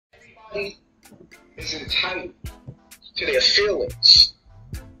everybody is entitled to their feelings.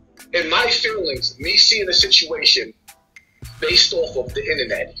 And my feelings, me seeing a situation based off of the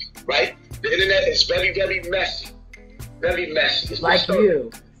internet, right? The internet is very, very messy. Very messy. It's like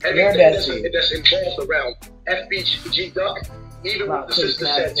you. Everything that's involved around FBG Duck, even what the sister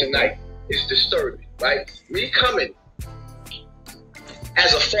said tonight, is disturbing, right? Me coming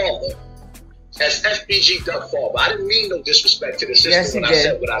as a father, as FBG Duck father, I didn't mean no disrespect to the sister when I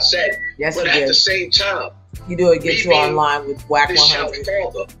said what I said. Yes, but at the same time, you do it, get you online with Wack 100.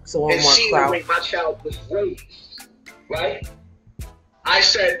 Father, and seeing the way my child was raised, right? I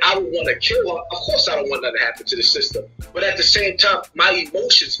said I would want to kill her. Of course, I don't want nothing to happen to the sister. But at the same time, my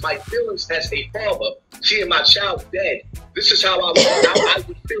emotions, my feelings as a father, seeing my child dead, this is how I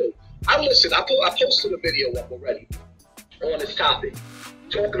would feel. I posted a video up already on this topic,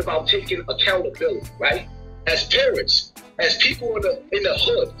 talking about taking accountability, right? As parents, as people in the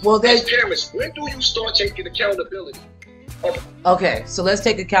hood, as parents, when do you start taking accountability? Okay, so let's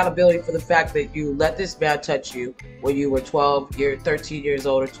take accountability for the fact that you let this man touch you when you were 12, you're 13 years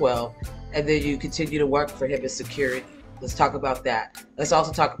old or 12, and then you continue to work for him as security. Let's talk about that. Let's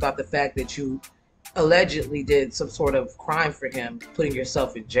also talk about the fact that you allegedly did some sort of crime for him, putting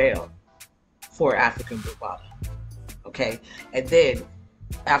yourself in jail for African bravado. Okay, and then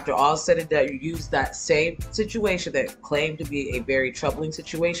after all said and done, you use that same situation that claimed to be a very troubling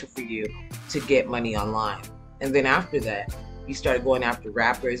situation for you to get money online. And then after that, you started going after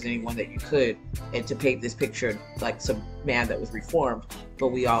rappers, anyone that you could, and to paint this picture like some man that was reformed. But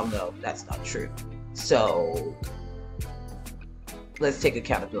we all know that's not true. So let's take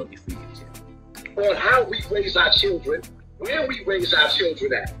accountability for you too. On how we raise our children, where we raise our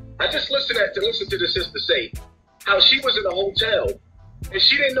children at. I just listened to the sister say how she was in a hotel and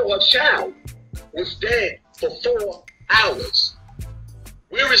she didn't know her child was dead for 4 hours.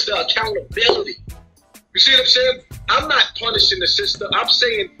 Where is the accountability? You see what I'm saying? I'm not punishing the sister. I'm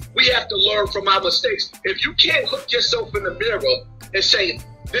saying we have to learn from our mistakes. If you can't look yourself in the mirror and say,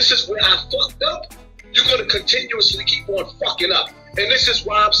 this is where I fucked up, you're going to continuously keep on fucking up. And this is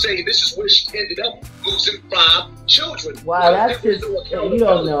why I'm saying this is where she ended up losing 5 children. Wow, that's just, you don't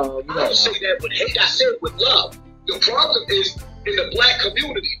know. I don't say that with hate. I say it with love. The problem is in the black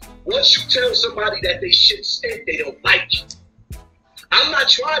community, once you tell somebody that they shit stink, they don't like you. I'm not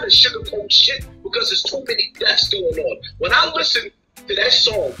trying to sugarcoat shit because there's too many deaths going on. When I listen to that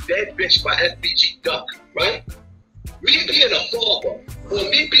song, Dead Bitch by FBG Duck, right? Me being a father, or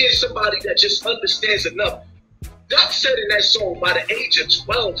me being somebody that just understands enough, Duck said in that song, by the age of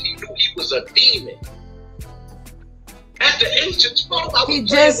 12, he knew he was a demon. At the age of 12, I was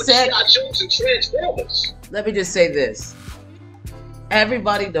playing with G.I. Jones and Transformers. Let me just say this.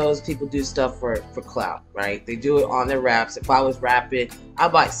 Everybody knows people do stuff for clout, right? They do it on their raps. If I was rapping, I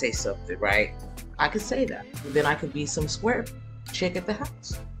might say something, right? I could say that. But then I could be some square chick at the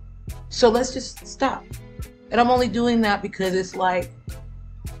house. So let's just stop. And I'm only doing that because it's like,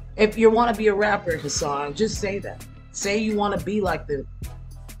 if you want to be a rapper, Hassan, just say that. Say you want to be like them.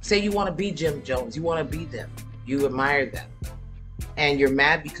 Say you want to be Jim Jones. You want to be them. You admire them. And you're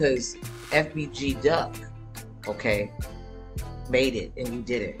mad because FBG Duck, okay, made it and you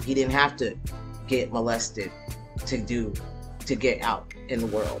didn't. He didn't have to get molested to get out in the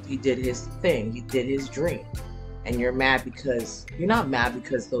world. He did his thing. He did his dream. And you're mad because, you're not mad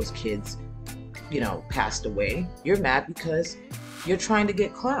because those kids, you know, passed away. You're mad because you're trying to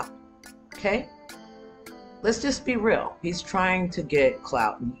get clout. Okay? Let's just be real. He's trying to get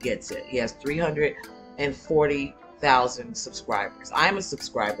clout and he gets it. He has 340,000 subscribers. I'm a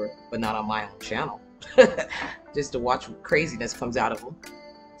subscriber, but not on my own channel. Just to watch what craziness comes out of him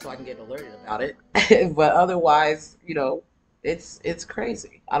so I can get alerted about it. But otherwise, you know, it's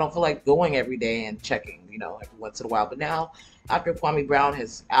crazy. I don't feel like going every day and checking, you know, every once in a while. But now, after Kwame Brown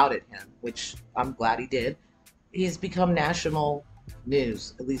has outed him, which I'm glad he did, he's become national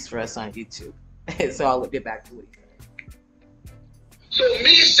news, at least for us on YouTube. So I'll get back to what he said. So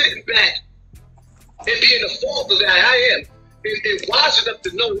me sitting back and being the father that I am, and wise enough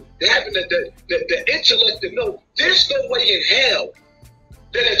to know, having the intellect to know, there's no way in hell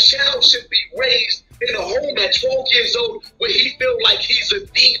that a child should be raised in a home at 12 years old where he feel like he's a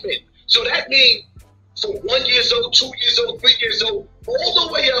demon. So that means from 1 year old, 2 years old, 3 years old, all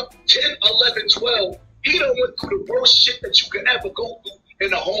the way up 10, 11, 12, he done went through the worst shit that you could ever go through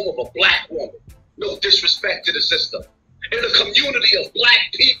in the home of a black woman. No disrespect to the system. In a community of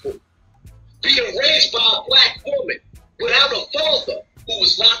black people, being raised by a black woman without a father who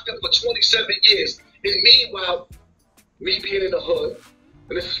was locked up for 27 years. And meanwhile, me being in the hood,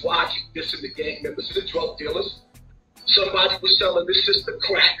 and this is why I keep dissing the gang members and the drug dealers, somebody was selling this sister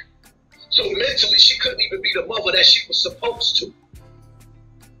crack. So mentally, she couldn't even be the mother that she was supposed to.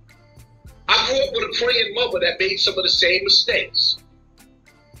 I grew up with a praying mother that made some of the same mistakes.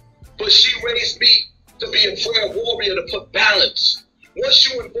 But she raised me to be a prayer warrior, to put balance. Once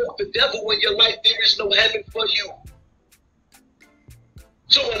you invoke the devil in your life, there is no heaven for you.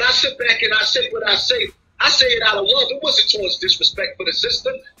 So when I sit back and I say what I say it out of love. It wasn't towards disrespect for the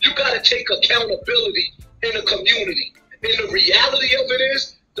system. You got to take accountability in the community. And the reality of it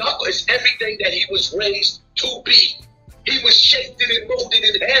is, Duck is everything that he was raised to be. He was shaped and molded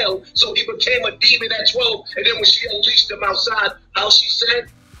in hell, so he became a demon at 12. And then when she unleashed him outside, how she said,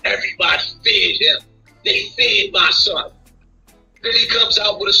 everybody feared him. They feared my son. Then he comes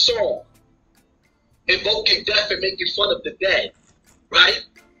out with a song, invoking death and making fun of the dead, right?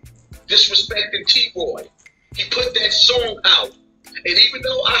 Disrespecting T-Boy. He put that song out. And even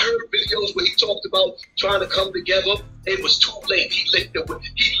though I heard videos where he talked about trying to come together, it was too late. He lit the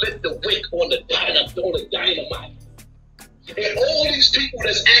wick on the dynamite. And all these people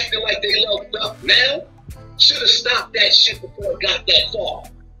that's acting like they love Duck now should have stopped that shit before it got that far.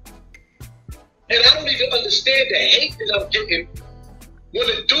 And I don't even understand the hate that I'm getting when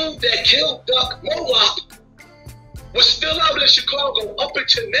the dude that killed Duck, Moloch, was still out in Chicago up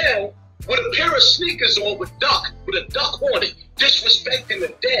until now with a pair of sneakers on with a duck on it, disrespecting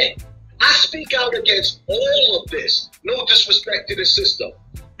the dead. I speak out against all of this. No disrespect to the system.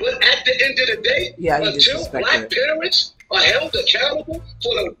 But at the end of the day, until black parents are held accountable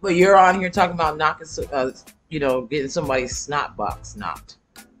for the... But you're on here talking about knocking, getting somebody's snot box knocked.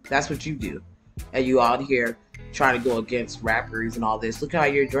 That's what you do. And you out here trying to go against rappers and all this. Look how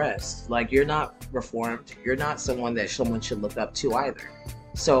you're dressed. Like, you're not reformed. You're not someone that someone should look up to either.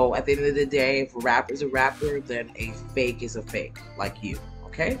 So at the end of the day, if a rapper's a rapper, then a fake is a fake, like you.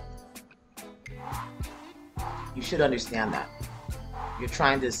 Okay? You should understand that. You're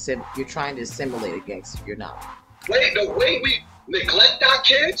trying to assimilate a gangster. You're not. Wait, the way we neglect our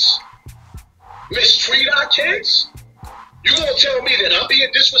kids, mistreat our kids, you gonna tell me that I'm being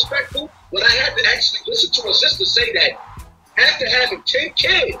disrespectful when I had to actually listen to a sister say that after having 10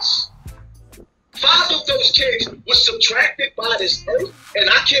 kids, 5 of those kids were subtracted by this earth, and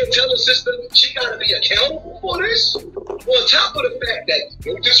I can't tell a sister she gotta be accountable for this? Well, on top of the fact that,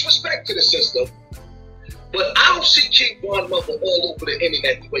 no disrespect to the system, but I don't see King Von Mother all over the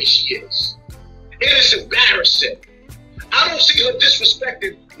internet the way she is. It is embarrassing. I don't see her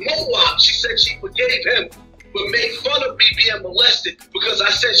disrespecting Moloch. She said she forgave him, but made fun of me being molested because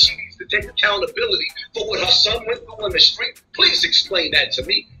I said she needs to take accountability for what her son went through on the street. Please explain that to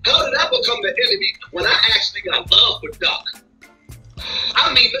me. How did I become the enemy when I actually got love for Duck?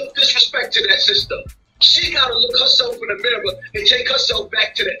 I mean, no disrespect to that sister. She got to look herself in the mirror and take herself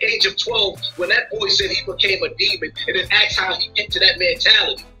back to the age of 12 when that boy said he became a demon, and then ask how he get to that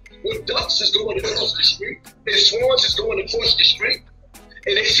mentality. When Ducks is going across the street and Swans is going across the street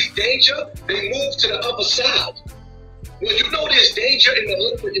and they see danger, they move to the other side. When you know there's danger in the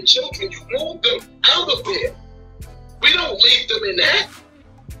hood with your children, you move them out of there. We don't leave them in that.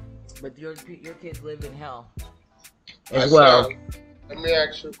 But your kids live in hell as well. Let me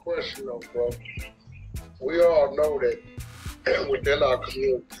ask you a question though, bro. We all know that within our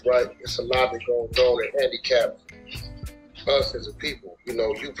communities, right, it's a lot that goes on and handicaps us as a people. You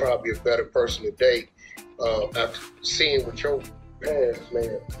know, you probably a better person today after seeing what your parents,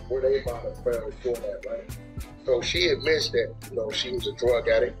 man, where they might have fell for that, right? So she admits that, you know, she was a drug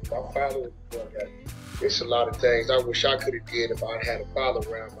addict. My father was a drug addict. It's a lot of things I wish I could have did if I had a father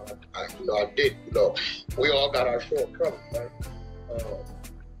around. I didn't. You know, we all got our shortcomings, right?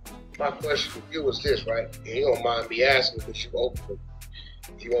 My question to you is this, right? And you don't mind me asking because you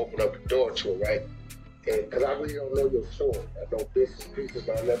open up the door to it, right? And because I really don't know your story. I know bits and pieces,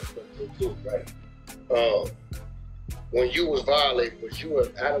 but I never looked into it, right? When you was violated, was you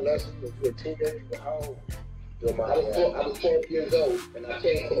an adolescent? Was you a teenager? How old? I was 12 years old, and I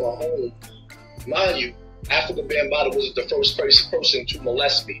came from a home. Mind you, Africa Bambaataa wasn't the first person to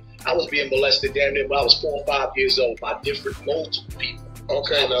molest me. I was being molested damn near when I was 4 or 5 years old by different multiple people.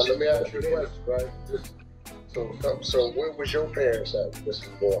 Okay, now let me ask you a question, right? So where was your parents at when this was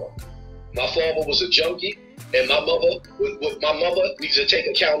born? My father was a junkie, and my mother needs to take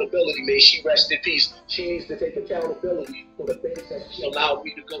accountability. May she rest in peace. She needs to take accountability for the things that she allowed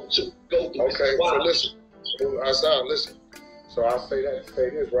me to go through. Okay, so listen. Listen. So I say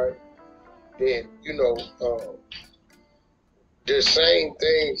this, right? Then, you know, the same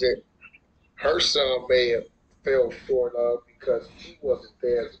things that her son may have fell short of because he wasn't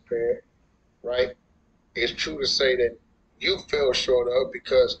there as a parent, right? It's true to say that you fell short of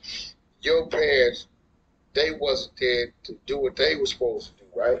because your parents, they wasn't there to do what they were supposed to do,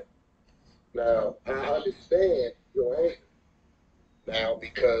 right? Now, I understand your anger now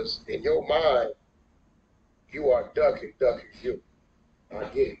because in your mind, you are Duck and Duck is you. I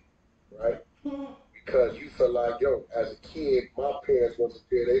get it, right? Because you feel like, yo, as a kid, my parents wasn't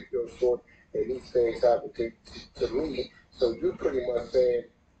there, they feel short, and these things happen to me. So you pretty much saying,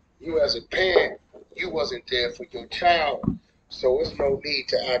 you as a parent, you wasn't there for your child. So it's no need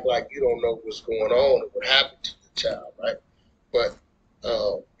to act like you don't know what's going on or what happened to the child, right? But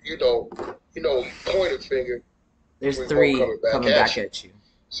point a finger. There's three coming back at you.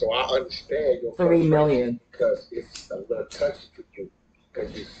 So I understand your 3 million because it's a little touchy for you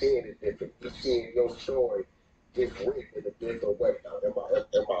because you're seeing it different. You're seeing your story get written in a different way. Now, am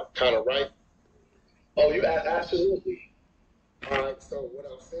I kind of right? Oh, you absolutely. All right. So what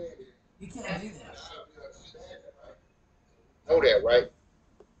I'm saying is, you can't do that. I understand that, right? Know that, right?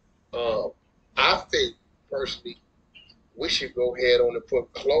 I think personally we should go ahead on and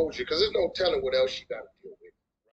put closure because there's no telling what else you got to do.